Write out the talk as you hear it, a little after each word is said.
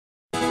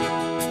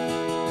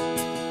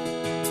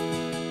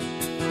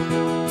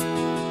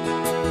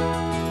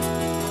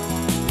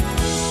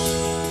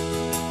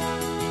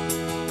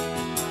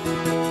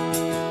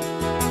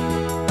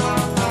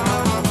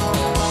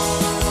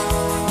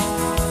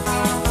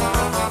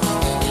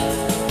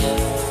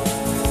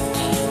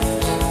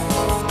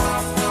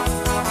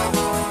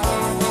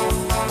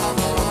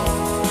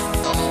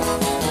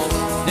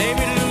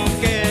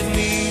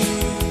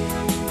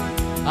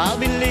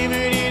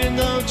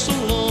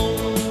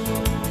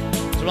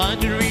Try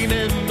to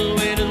remember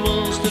when it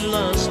was the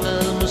last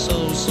time I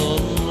saw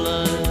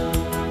sunlight.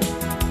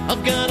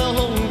 I've got a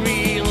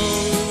hungry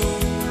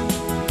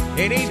heart,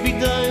 and it's been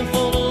dying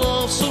for the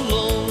love so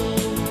long,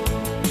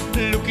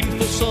 looking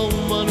for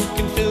someone who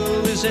can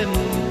fill this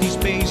empty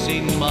space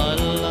in my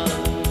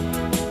life.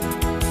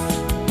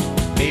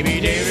 Maybe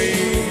there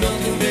ain't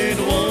nothing but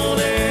one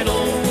and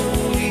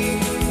only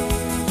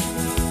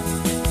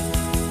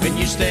when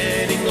you're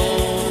standing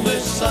on the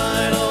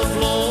side of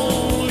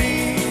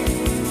lonely.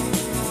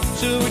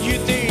 So would you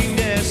think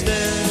that's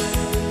there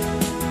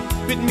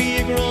with me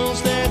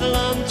across that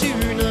land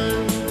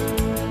tonight?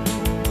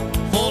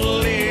 For a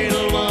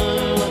little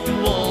while I can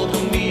walk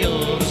on the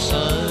other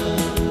side.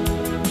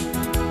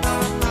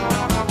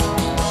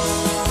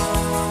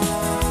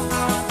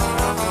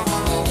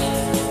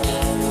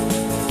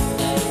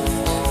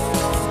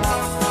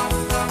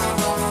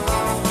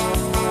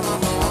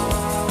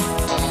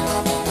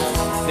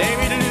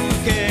 David,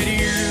 look at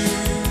you.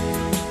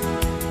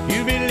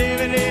 You've been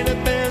living in the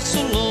past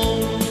so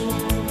long,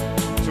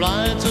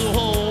 trying to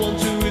hold on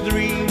to a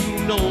dream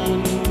no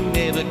one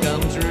never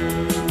come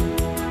true.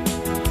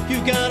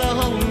 You've got a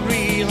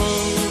hungry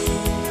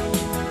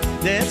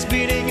heart that's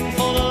been aching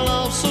for the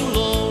love so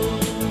long,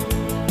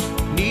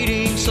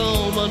 needing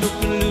someone who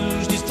can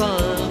lose this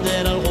time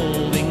that I'm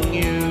holding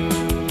you.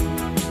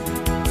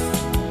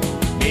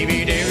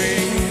 Maybe there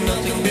ain't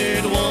nothing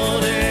but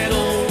one and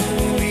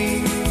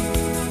only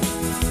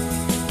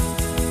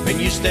when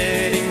you're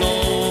standing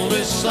on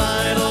the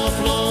side of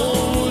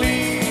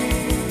lonely.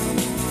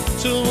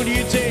 So would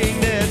you take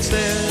that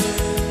step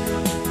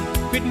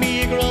with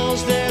me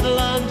across that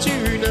line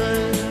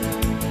tonight?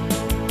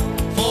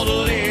 For the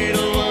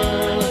little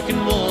while I can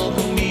walk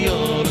on the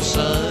other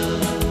side.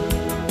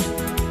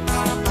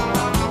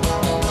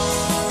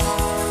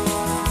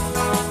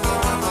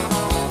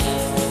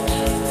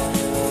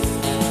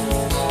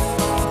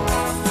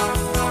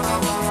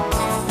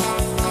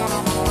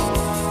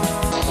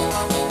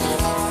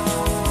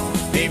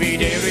 Maybe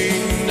there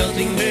ain't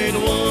nothing but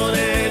one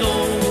and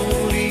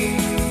only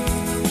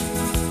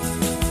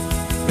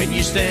when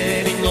you stand